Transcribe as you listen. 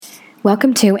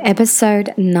Welcome to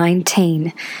episode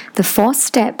 19, the 4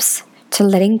 steps to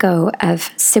letting go of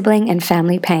sibling and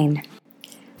family pain.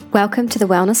 Welcome to the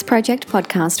Wellness Project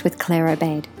podcast with Claire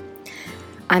Obaid.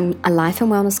 I'm a life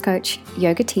and wellness coach,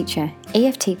 yoga teacher,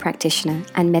 EFT practitioner,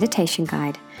 and meditation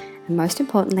guide. And most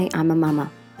importantly, I'm a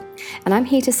mama. And I'm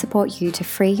here to support you to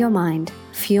free your mind,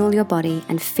 fuel your body,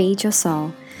 and feed your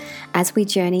soul as we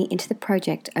journey into the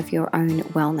project of your own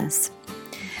wellness.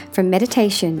 From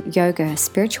meditation, yoga,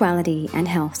 spirituality, and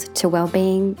health to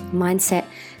well-being, mindset,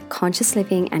 conscious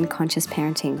living, and conscious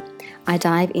parenting, I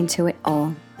dive into it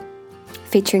all.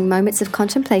 Featuring moments of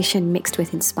contemplation mixed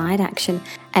with inspired action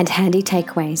and handy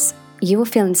takeaways, you will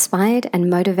feel inspired and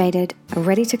motivated,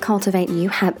 ready to cultivate new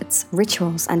habits,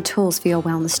 rituals, and tools for your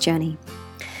wellness journey.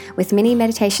 With mini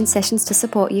meditation sessions to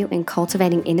support you in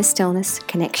cultivating inner stillness,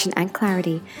 connection, and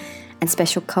clarity, and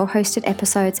special co-hosted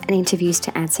episodes and interviews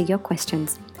to answer your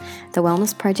questions, the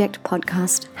Wellness Project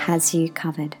podcast has you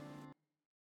covered.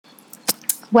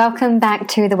 Welcome back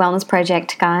to the Wellness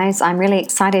Project, guys. I'm really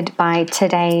excited by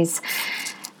today's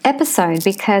episode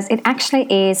because it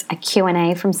actually is a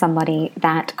Q&A from somebody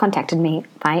that contacted me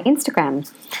via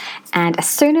Instagram. And as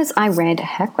soon as I read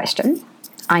her question,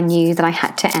 I knew that I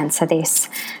had to answer this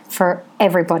for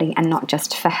everybody and not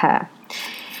just for her.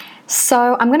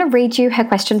 So I'm going to read you her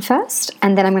question first,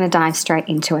 and then I'm going to dive straight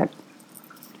into it.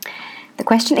 The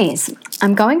question is,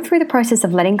 I'm going through the process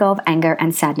of letting go of anger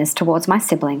and sadness towards my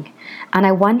sibling, and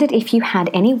I wondered if you had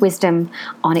any wisdom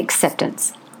on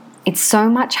acceptance. It's so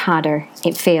much harder,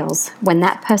 it feels, when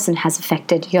that person has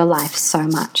affected your life so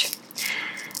much.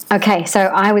 Okay, so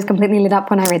I was completely lit up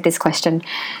when I read this question,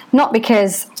 not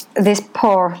because this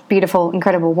poor, beautiful,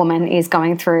 incredible woman is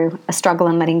going through a struggle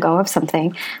and letting go of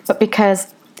something, but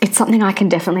because it's something I can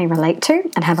definitely relate to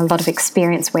and have a lot of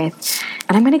experience with.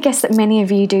 And I'm going to guess that many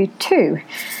of you do too.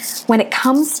 When it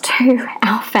comes to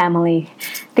our family,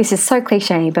 this is so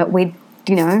cliche, but we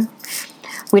don't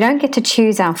get to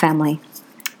choose our family.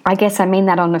 I guess I mean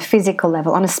that on a physical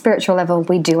level. On a spiritual level,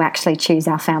 we do actually choose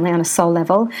our family. On a soul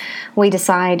level, we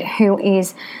decide who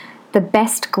is the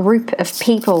best group of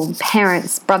people,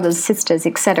 parents, brothers, sisters,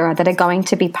 etc., that are going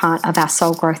to be part of our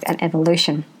soul growth and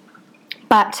evolution.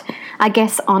 But I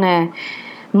guess on a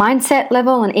mindset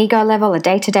level, an ego level, a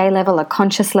day-to-day level, a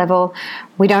conscious level,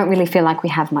 we don't really feel like we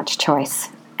have much choice.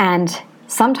 And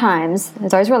sometimes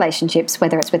those relationships,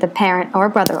 whether it's with a parent or a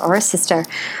brother or a sister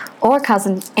or a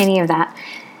cousin, any of that,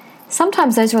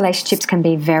 sometimes those relationships can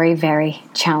be very, very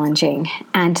challenging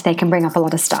and they can bring up a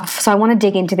lot of stuff. So I want to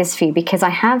dig into this for you because I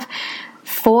have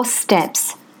 4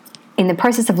 steps in the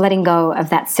process of letting go of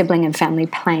that sibling and family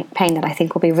pain that I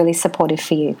think will be really supportive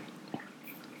for you.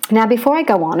 Now, before I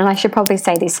go on, and I should probably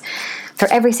say this for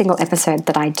every single episode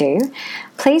that I do,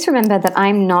 please remember that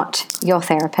I'm not your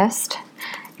therapist.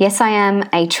 Yes, I am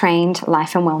a trained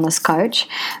life and wellness coach,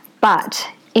 but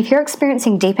if you're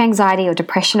experiencing deep anxiety or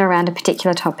depression around a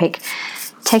particular topic,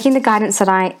 taking the guidance that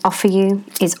I offer you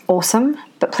is awesome,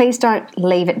 but please don't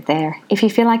leave it there. If you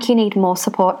feel like you need more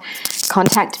support,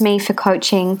 contact me for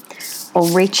coaching or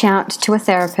reach out to a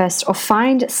therapist or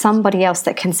find somebody else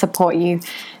that can support you,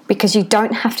 because you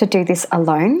don't have to do this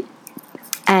alone,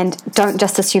 and don't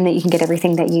just assume that you can get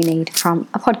everything that you need from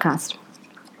a podcast.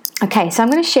 Okay, so I'm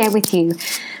going to share with you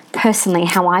personally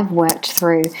how I've worked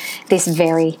through this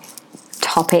very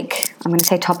topic, I'm going to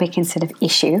say topic instead of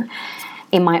issue,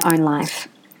 in my own life.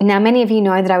 Now, many of you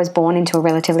know that I was born into a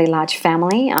relatively large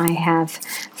family. I have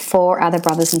 4 other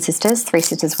brothers and sisters, 3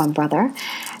 sisters, 1 brother.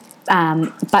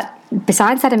 But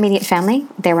besides that immediate family,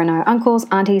 there were no uncles,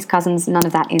 aunties, cousins, none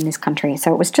of that in this country.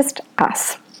 So it was just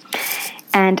us.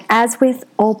 And as with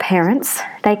all parents,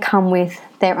 they come with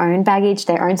their own baggage,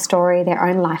 their own story, their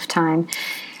own lifetime.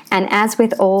 And as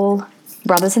with all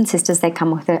brothers and sisters, they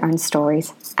come with their own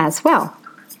stories as well.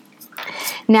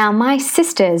 Now, my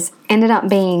sisters ended up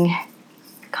being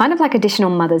kind of like additional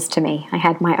mothers to me. I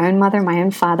had my own mother, my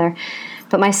own father,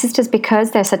 but my sisters,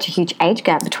 because there's such a huge age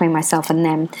gap between myself and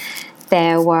them,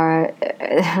 there was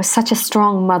such a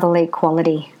strong motherly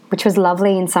quality, which was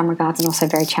lovely in some regards and also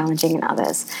very challenging in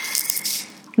others.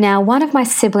 Now, one of my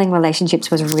sibling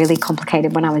relationships was really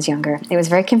complicated when I was younger. It was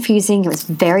very confusing, it was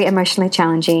very emotionally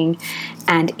challenging,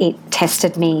 and it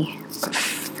tested me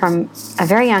from a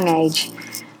very young age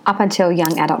up until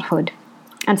young adulthood,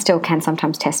 and still can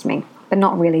sometimes test me, but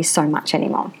not really so much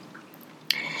anymore.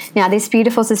 Now, this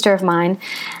beautiful sister of mine,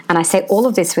 and I say all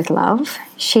of this with love,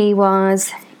 she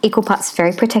was equal parts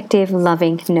very protective,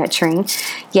 loving, nurturing,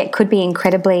 yet could be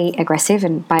incredibly aggressive.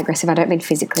 And by aggressive, I don't mean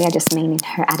physically, I just mean in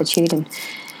her attitude and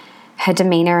her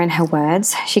demeanor and her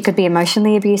words. She could be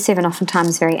emotionally abusive and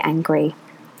oftentimes very angry.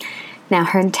 Now,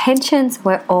 her intentions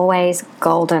were always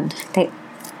golden. They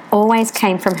always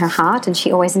came from her heart, and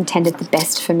she always intended the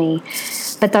best for me.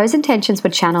 But those intentions were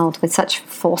channeled with such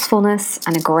forcefulness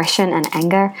and aggression and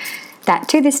anger that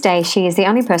to this day, she is the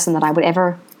only person that I would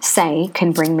ever say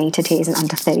can bring me to tears in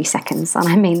under 30 seconds. And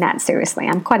I mean that seriously.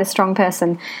 I'm quite a strong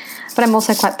person, but I'm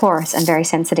also quite porous and very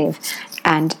sensitive.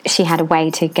 And she had a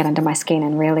way to get under my skin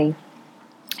and really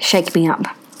shake me up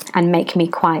and make me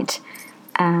quite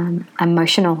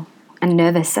emotional and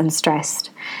nervous and stressed.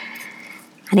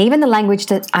 And even the language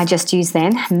that I just used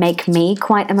then, make me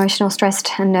quite emotional,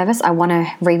 stressed and nervous, I want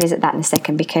to revisit that in a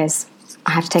second because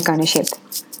I have to take ownership.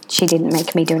 She didn't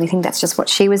make me do anything. That's just what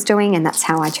she was doing, and that's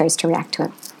how I chose to react to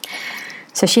it.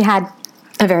 So she had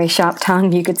a very sharp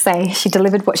tongue, you could say. She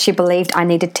delivered what she believed I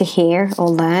needed to hear or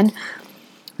learn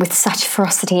with such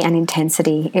ferocity and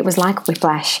intensity. It was like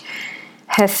whiplash.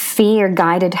 Her fear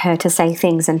guided her to say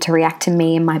things and to react to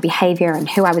me and my behavior and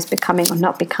who I was becoming or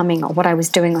not becoming or what I was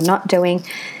doing or not doing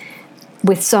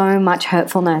with so much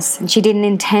hurtfulness. And she didn't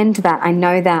intend that, I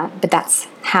know that, but that's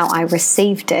how I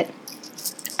received it.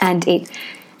 And it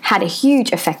had a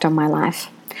huge effect on my life.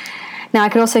 Now, I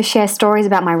could also share stories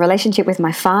about my relationship with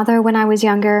my father when I was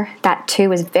younger. That too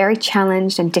was very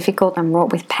challenged and difficult and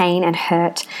wrought with pain and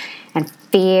hurt and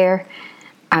fear.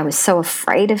 I was so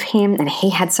afraid of him, and he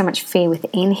had so much fear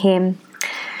within him.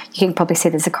 You can probably see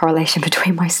there's a correlation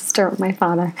between my sister and my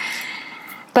father.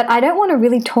 But I don't want to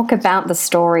really talk about the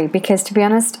story because, to be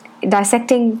honest,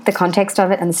 dissecting the context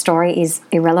of it and the story is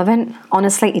irrelevant.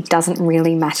 Honestly, it doesn't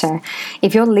really matter.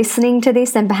 If you're listening to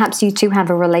this, then perhaps you too have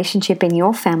a relationship in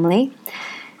your family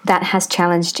that has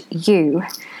challenged you.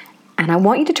 And I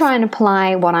want you to try and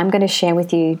apply what I'm going to share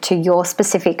with you to your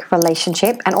specific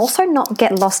relationship, and also not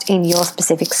get lost in your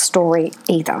specific story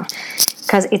either,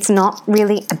 because it's not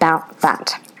really about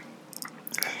that.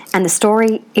 And the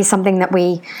story is something that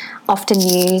we often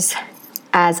use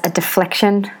as a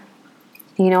deflection,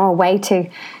 a way to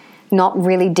not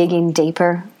really dig in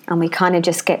deeper. And we kind of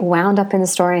just get wound up in the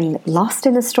story and lost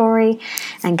in the story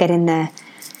and get in the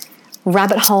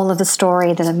rabbit hole of the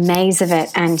story, the maze of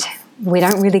it, and we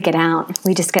don't really get out.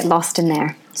 We just get lost in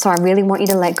there. So I really want you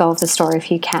to let go of the story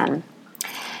if you can.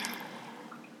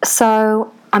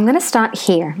 So I'm going to start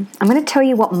here. I'm going to tell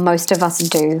you what most of us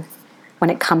do when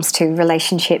it comes to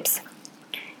relationships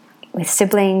with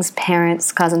siblings,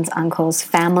 parents, cousins, uncles,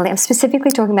 family. I'm specifically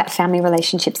talking about family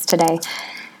relationships today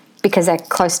because they're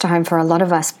close to home for a lot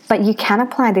of us. But you can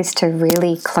apply this to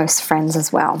really close friends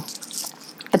as well.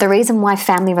 But the reason why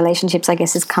family relationships, I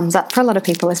guess, comes up for a lot of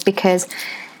people is because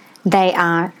they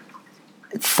are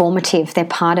formative. They're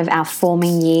part of our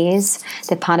forming years.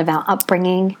 They're part of our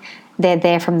upbringing. They're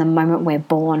there from the moment we're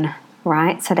born,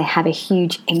 right? So they have a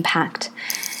huge impact.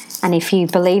 And if you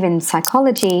believe in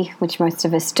psychology, which most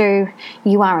of us do,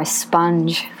 you are a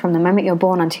sponge from the moment you're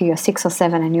born until you're 6 or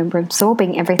 7, and you're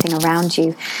absorbing everything around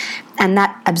you. And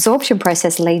that absorption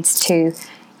process leads to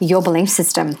your belief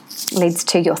system, leads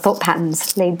to your thought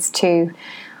patterns, leads to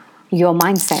your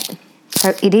mindset.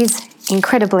 So it is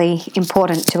incredibly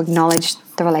important to acknowledge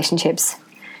the relationships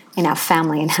in our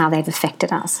family and how they've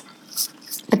affected us.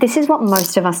 But this is what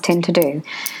most of us tend to do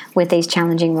with these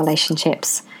challenging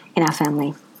relationships in our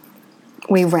family.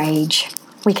 We rage,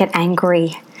 we get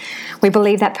angry, we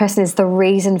believe that person is the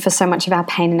reason for so much of our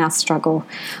pain and our struggle.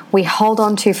 We hold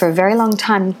on to, for a very long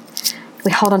time,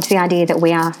 we hold on to the idea that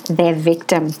we are their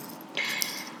victim.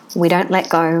 We don't let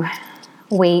go.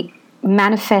 We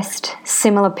manifest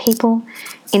similar people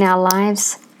in our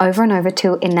lives over and over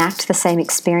to enact the same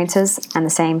experiences and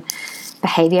the same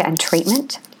behavior and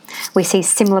treatment. We see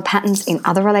similar patterns in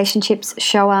other relationships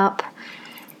show up,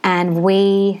 and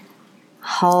we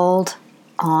hold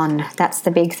on. That's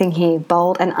the big thing here,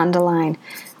 bold and underline.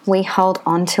 We hold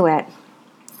on to it.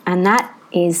 And that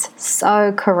is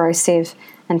so corrosive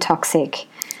and toxic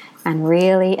and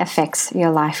really affects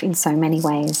your life in so many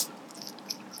ways.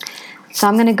 So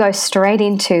I'm going to go straight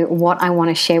into what I want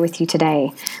to share with you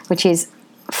today, which is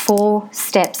 4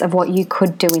 steps of what you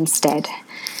could do instead.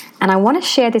 And I want to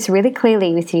share this really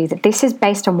clearly with you, that this is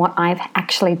based on what I've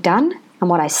actually done and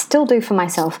what I still do for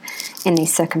myself in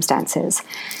these circumstances.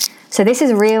 So this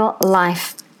is real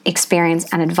life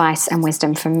experience and advice and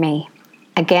wisdom from me.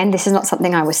 Again, this is not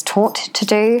something I was taught to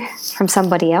do from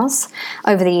somebody else.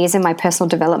 Over the years in my personal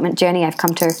development journey, I've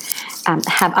come to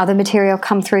have other material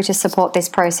come through to support this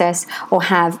process, or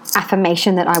have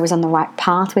affirmation that I was on the right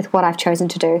path with what I've chosen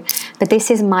to do. But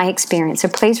this is my experience, so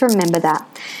please remember that.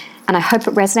 And I hope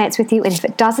it resonates with you. And if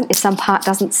it doesn't, if some part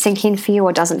doesn't sink in for you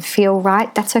or doesn't feel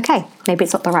right, that's okay. Maybe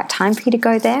it's not the right time for you to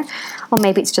go there, or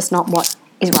maybe it's just not what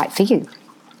is right for you.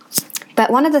 But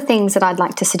one of the things that I'd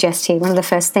like to suggest here, one of the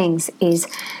first things is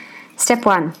step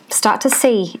 1, start to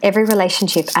see every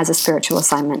relationship as a spiritual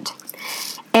assignment.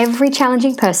 Every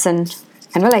challenging person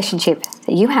and relationship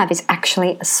that you have is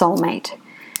actually a soulmate.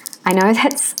 I know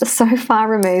that's so far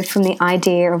removed from the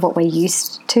idea of what we're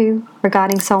used to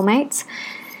regarding soulmates,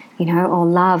 or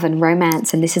love and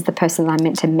romance, and this is the person that I'm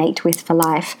meant to mate with for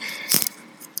life.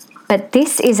 But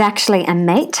this is actually a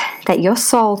mate that your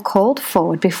soul called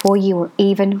forward before you were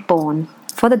even born,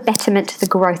 for the betterment, the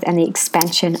growth, and the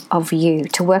expansion of you,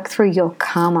 to work through your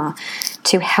karma,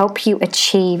 to help you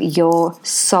achieve your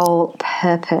soul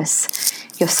purpose.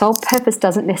 Your soul purpose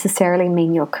doesn't necessarily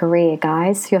mean your career,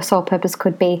 guys. Your soul purpose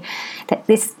could be that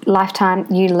this lifetime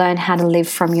you learn how to live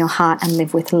from your heart and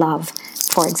live with love,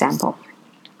 for example.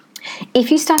 If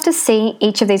you start to see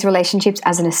each of these relationships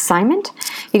as an assignment,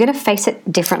 you're going to face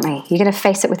it differently. You're going to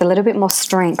face it with a little bit more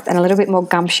strength and a little bit more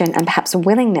gumption and perhaps a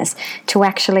willingness to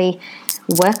actually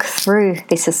work through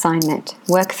this assignment,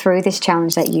 work through this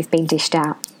challenge that you've been dished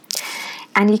out.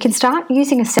 And you can start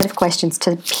using a set of questions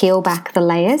to peel back the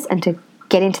layers and to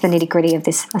get into the nitty-gritty of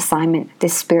this assignment,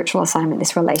 this spiritual assignment,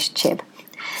 this relationship.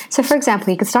 So, for example,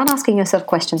 you can start asking yourself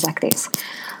questions like this.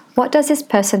 What does this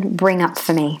person bring up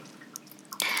for me?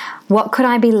 What could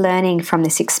I be learning from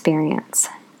this experience?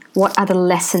 What are the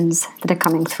lessons that are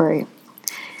coming through?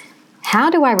 How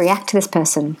do I react to this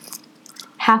person?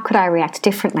 How could I react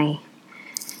differently?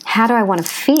 How do I want to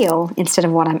feel instead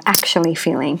of what I'm actually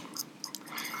feeling?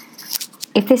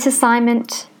 If this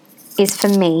assignment is for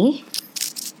me,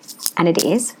 and it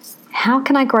is, how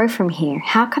can I grow from here?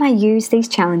 How can I use these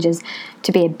challenges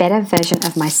to be a better version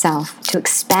of myself, to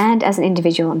expand as an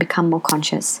individual and become more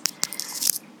conscious?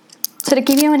 So to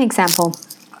give you an example,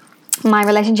 my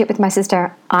relationship with my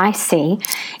sister, I see,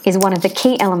 is one of the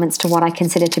key elements to what I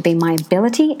consider to be my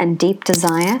ability and deep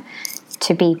desire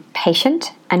to be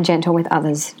patient and gentle with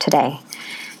others today.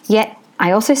 Yet,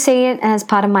 I also see it as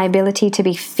part of my ability to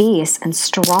be fierce and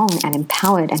strong and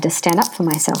empowered and to stand up for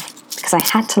myself, because I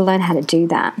had to learn how to do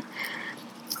that.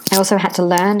 I also had to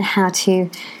learn how to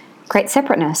create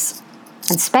separateness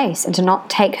and space and to not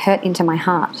take hurt into my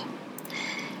heart.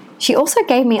 She also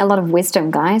gave me a lot of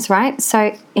wisdom, guys, right?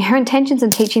 So her intentions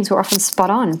and teachings were often spot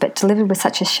on, but delivered with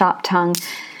such a sharp tongue.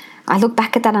 I look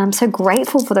back at that and I'm so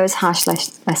grateful for those harsh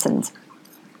lessons.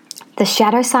 The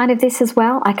shadow side of this as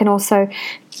well, I can also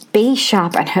be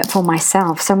sharp and hurtful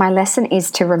myself. So my lesson is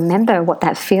to remember what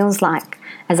that feels like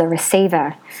as a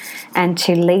receiver and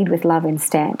to lead with love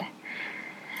instead.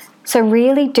 So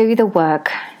really do the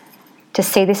work to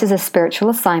see this as a spiritual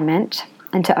assignment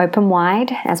and to open wide,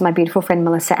 as my beautiful friend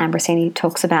Melissa Ambrosini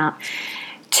talks about,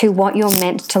 to what you're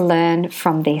meant to learn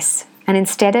from this. And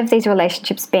instead of these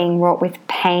relationships being wrought with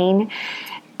pain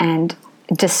and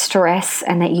distress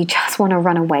and that you just want to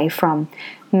run away from,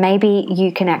 maybe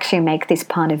you can actually make this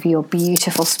part of your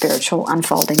beautiful spiritual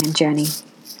unfolding and journey.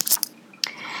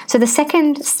 So the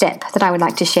second step that I would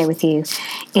like to share with you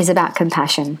is about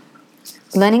compassion.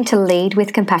 Learning to lead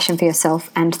with compassion for yourself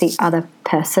and the other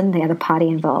person, the other party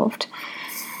involved.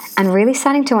 And really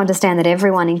starting to understand that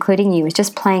everyone, including you, is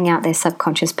just playing out their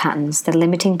subconscious patterns, their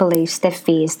limiting beliefs, their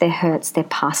fears, their hurts, their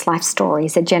past life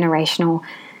stories, their generational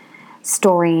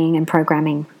storying and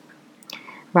programming,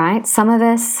 right? Some of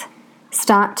us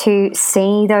start to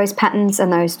see those patterns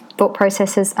and those thought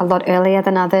processes a lot earlier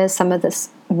than others. Some of us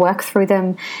work through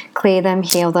them, clear them,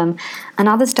 heal them, and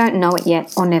others don't know it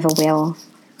yet or never will.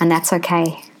 And that's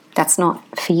okay. That's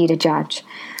not for you to judge.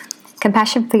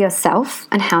 Compassion for yourself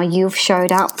and how you've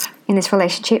showed up in this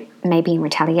relationship, maybe in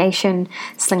retaliation,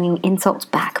 slinging insults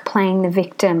back, playing the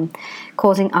victim,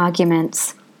 causing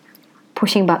arguments,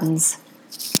 pushing buttons,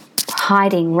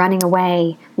 hiding, running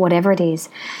away, whatever it is.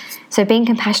 So being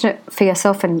compassionate for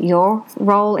yourself and your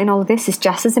role in all of this is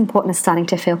just as important as starting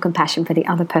to feel compassion for the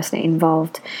other person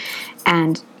involved,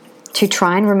 and to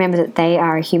try and remember that they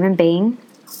are a human being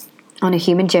on a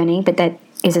human journey, but that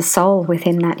is a soul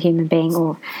within that human being,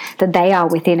 or that they are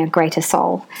within a greater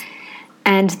soul,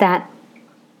 and that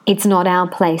it's not our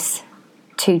place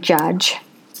to judge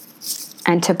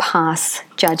and to pass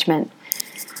judgment.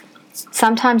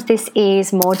 Sometimes this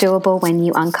is more doable when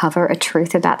you uncover a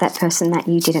truth about that person that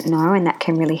you didn't know, and that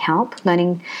can really help.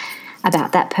 Learning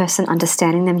about that person,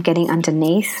 understanding them, getting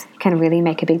underneath can really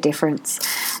make a big difference.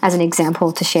 As an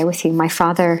example to share with you, my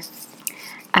father,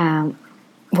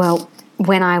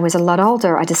 when I was a lot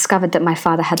older, I discovered that my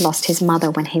father had lost his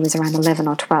mother when he was around 11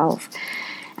 or 12.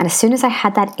 And as soon as I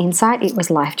had that insight, it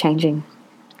was life-changing.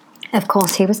 Of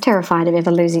course, he was terrified of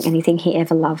ever losing anything he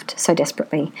ever loved so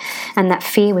desperately. And that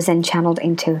fear was then channeled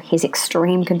into his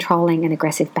extreme controlling and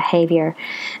aggressive behavior,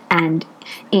 and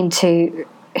into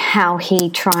how he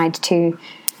tried to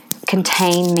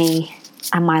contain me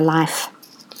and my life.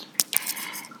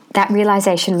 That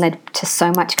realization led to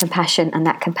so much compassion, and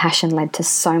that compassion led to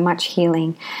so much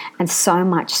healing and so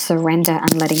much surrender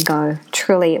and letting go.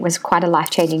 Truly, it was quite a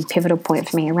life-changing pivotal point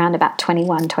for me around about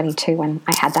 21, 22 when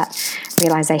I had that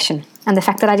realization. And the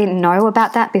fact that I didn't know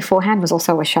about that beforehand was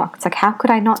also a shock. It's like, how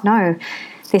could I not know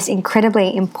this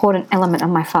incredibly important element of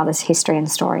my father's history and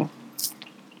story?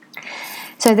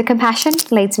 So the compassion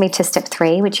leads me to step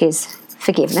 3, which is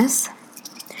forgiveness.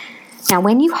 Now,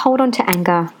 when you hold on to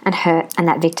anger and hurt and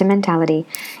that victim mentality,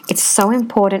 it's so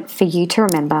important for you to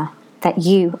remember that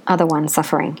you are the one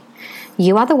suffering.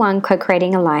 You are the one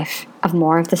co-creating a life of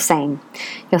more of the same.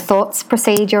 Your thoughts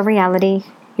precede your reality.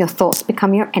 Your thoughts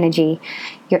become your energy.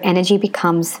 Your energy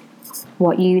becomes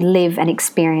what you live and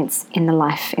experience in the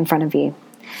life in front of you.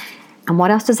 And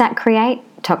what else does that create?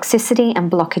 Toxicity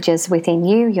and blockages within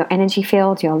you, your energy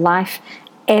field, your life,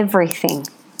 everything.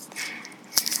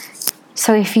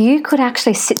 So if you could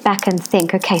actually sit back and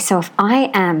think, okay, so if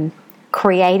I am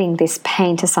creating this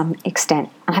pain to some extent,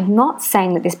 and I'm not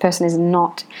saying that this person is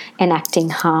not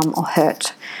enacting harm or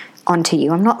hurt onto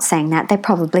you. I'm not saying that. They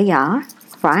probably are,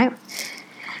 right?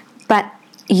 But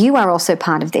you are also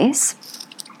part of this.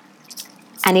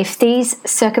 And if these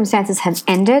circumstances have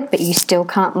ended, but you still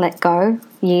can't let go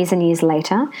years and years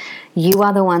later, you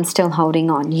are the one still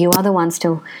holding on. You are the one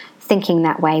still thinking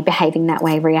that way, behaving that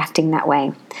way, reacting that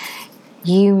way.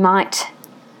 You might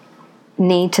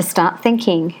need to start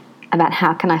thinking about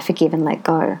how can I forgive and let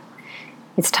go.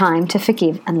 It's time to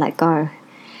forgive and let go.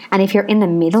 And if you're in the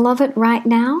middle of it right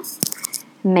now,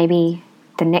 maybe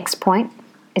the next point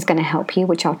is going to help you,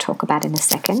 which I'll talk about in a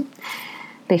second.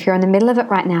 But if you're in the middle of it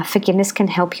right now, forgiveness can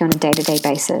help you on a day-to-day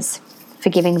basis.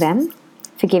 Forgiving them,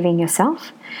 forgiving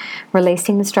yourself,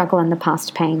 releasing the struggle and the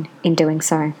past pain in doing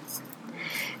so.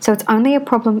 So it's only a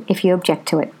problem if you object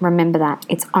to it. Remember that.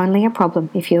 It's only a problem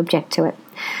if you object to it.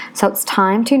 So it's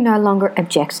time to no longer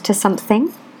object to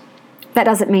something. That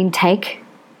doesn't mean take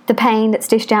the pain that's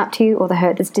dished out to you or the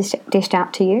hurt that's dished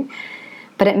out to you.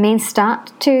 But it means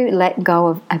start to let go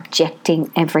of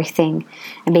objecting everything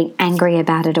and being angry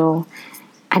about it all.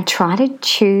 And try to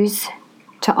choose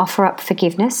to offer up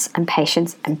forgiveness and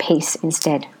patience and peace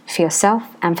instead for yourself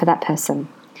and for that person.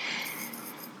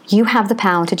 You have the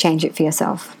power to change it for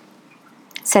yourself.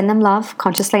 Send them love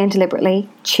consciously and deliberately.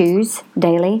 Choose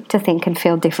daily to think and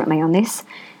feel differently on this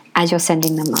as you're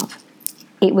sending them love.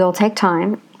 It will take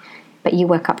time, but you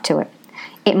work up to it.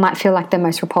 It might feel like the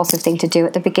most repulsive thing to do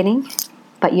at the beginning,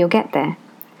 but you'll get there.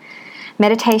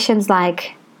 Meditations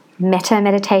like metta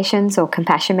meditations or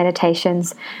compassion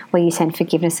meditations where you send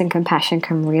forgiveness and compassion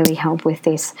can really help with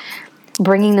this.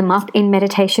 Bringing them up in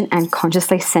meditation and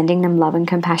consciously sending them love and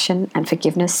compassion and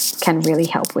forgiveness can really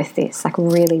help with this. Like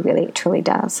really, really, it truly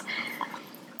does.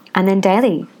 And then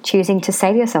daily, choosing to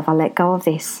say to yourself, I let go of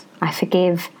this. I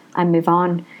forgive. I move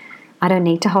on. I don't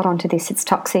need to hold on to this. It's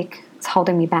toxic. It's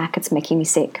holding me back. It's making me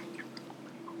sick.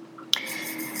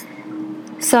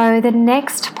 So the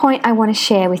next point I want to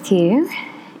share with you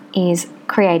is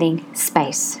creating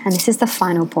space. And this is the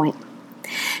final point.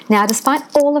 Now, despite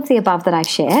all of the above that I've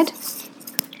shared,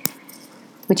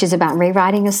 which is about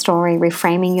rewriting a story,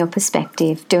 reframing your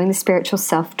perspective, doing the spiritual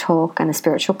self-talk and the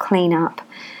spiritual cleanup,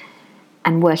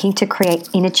 and working to create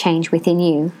inner change within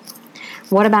you,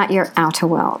 what about your outer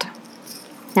world?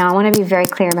 Now, I want to be very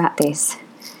clear about this.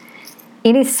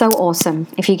 It is so awesome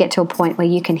if you get to a point where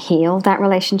you can heal that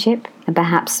relationship, and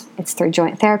perhaps it's through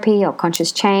joint therapy or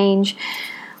conscious change,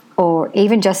 or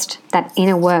even just that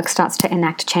inner work starts to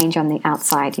enact change on the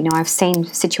outside. You know, I've seen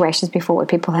situations before where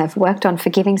people have worked on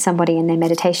forgiving somebody in their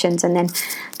meditations, and then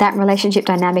that relationship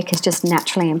dynamic has just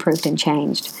naturally improved and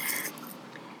changed.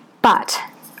 But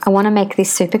I want to make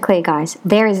this super clear, guys.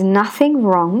 There is nothing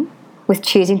wrong with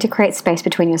choosing to create space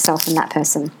between yourself and that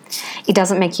person. It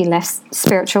doesn't make you less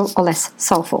spiritual or less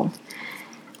soulful.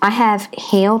 I have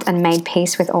healed and made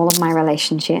peace with all of my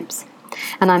relationships.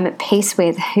 And I'm at peace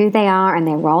with who they are and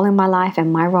their role in my life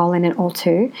and my role in it all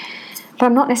too. But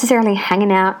I'm not necessarily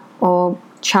hanging out or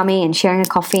chummy and sharing a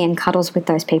coffee and cuddles with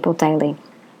those people daily.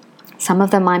 Some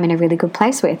of them I'm in a really good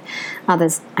place with.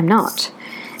 Others I'm not.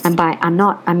 And by I'm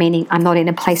not, I'm meaning I'm not in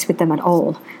a place with them at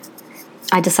all.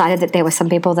 I decided that there were some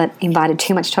people that invited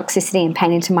too much toxicity and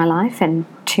pain into my life and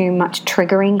too much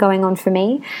triggering going on for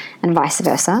me and vice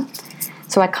versa.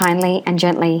 So I kindly and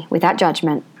gently, without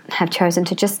judgment, have chosen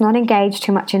to just not engage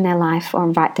too much in their life or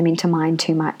invite them into mine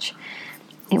too much.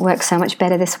 It works so much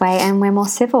better this way and we're more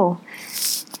civil.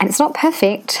 And it's not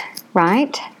perfect,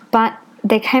 right? But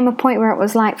there came a point where it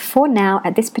was like, for now,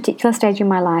 at this particular stage in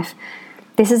my life,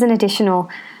 this is an additional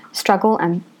struggle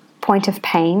and point of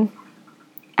pain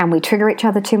and we trigger each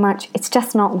other too much, it's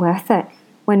just not worth it.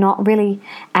 We're not really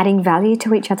adding value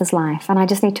to each other's life. And I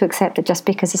just need to accept that just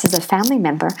because this is a family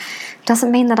member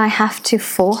doesn't mean that I have to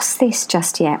force this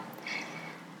just yet.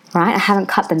 Right? I haven't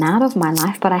cut them out of my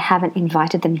life, but I haven't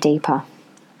invited them deeper.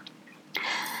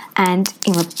 And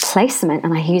in replacement,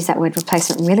 and I use that word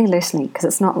replacement really loosely because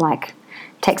it's not like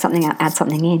take something out, add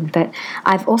something in, but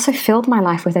I've also filled my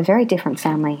life with a very different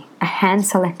family, a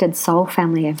hand-selected soul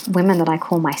family of women that I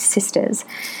call my sisters,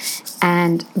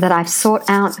 and that I've sought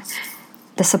out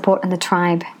the support and the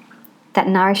tribe that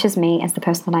nourishes me as the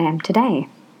person that I am today.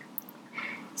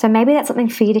 So maybe that's something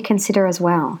for you to consider as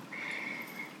well.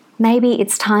 Maybe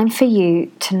it's time for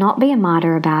you to not be a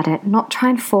martyr about it, not try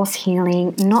and force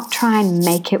healing, not try and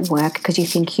make it work because you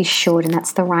think you should and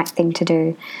that's the right thing to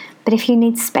do. But if you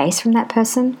need space from that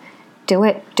person, do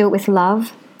it. Do it with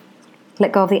love.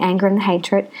 Let go of the anger and the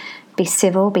hatred. Be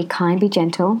civil, be kind, be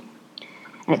gentle.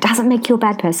 And it doesn't make you a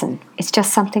bad person. It's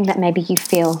just something that maybe you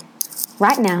feel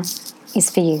right now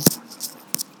is for you.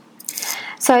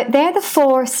 So they're the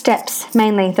 4 steps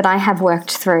mainly that I have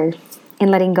worked through in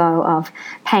letting go of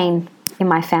pain in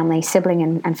my family,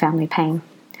 sibling and family pain.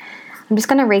 I'm just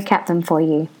going to recap them for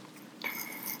you.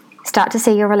 Start to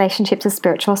see your relationships as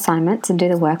spiritual assignments and do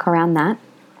the work around that.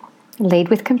 Lead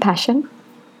with compassion.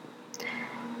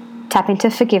 Tap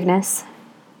into forgiveness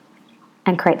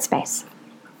and create space.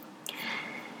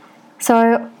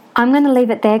 So I'm going to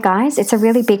leave it there, guys. It's a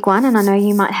really big one, and I know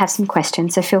you might have some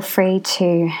questions, so feel free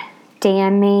to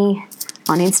DM me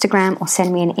on Instagram or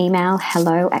send me an email,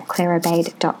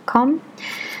 hello@claireobeid.com.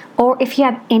 Or if you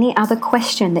have any other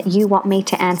question that you want me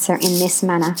to answer in this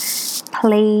manner,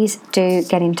 please do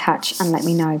get in touch and let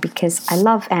me know, because I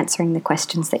love answering the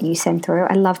questions that you send through.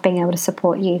 I love being able to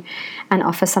support you and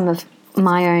offer some of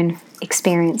my own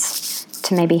experience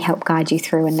to maybe help guide you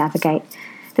through and navigate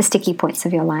the sticky points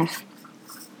of your life.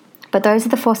 But those are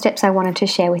the 4 steps I wanted to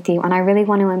share with you, and I really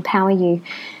want to empower you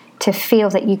to feel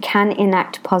that you can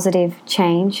enact positive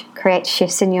change, create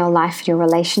shifts in your life, your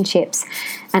relationships,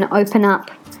 and open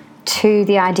up to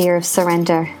the idea of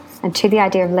surrender and to the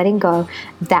idea of letting go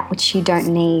of that which you don't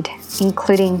need,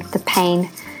 including the pain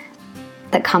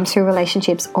that comes through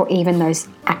relationships or even those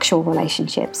actual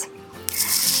relationships.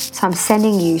 So I'm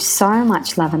sending you so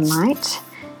much love and light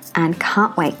and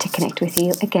can't wait to connect with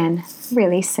you again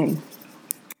really soon.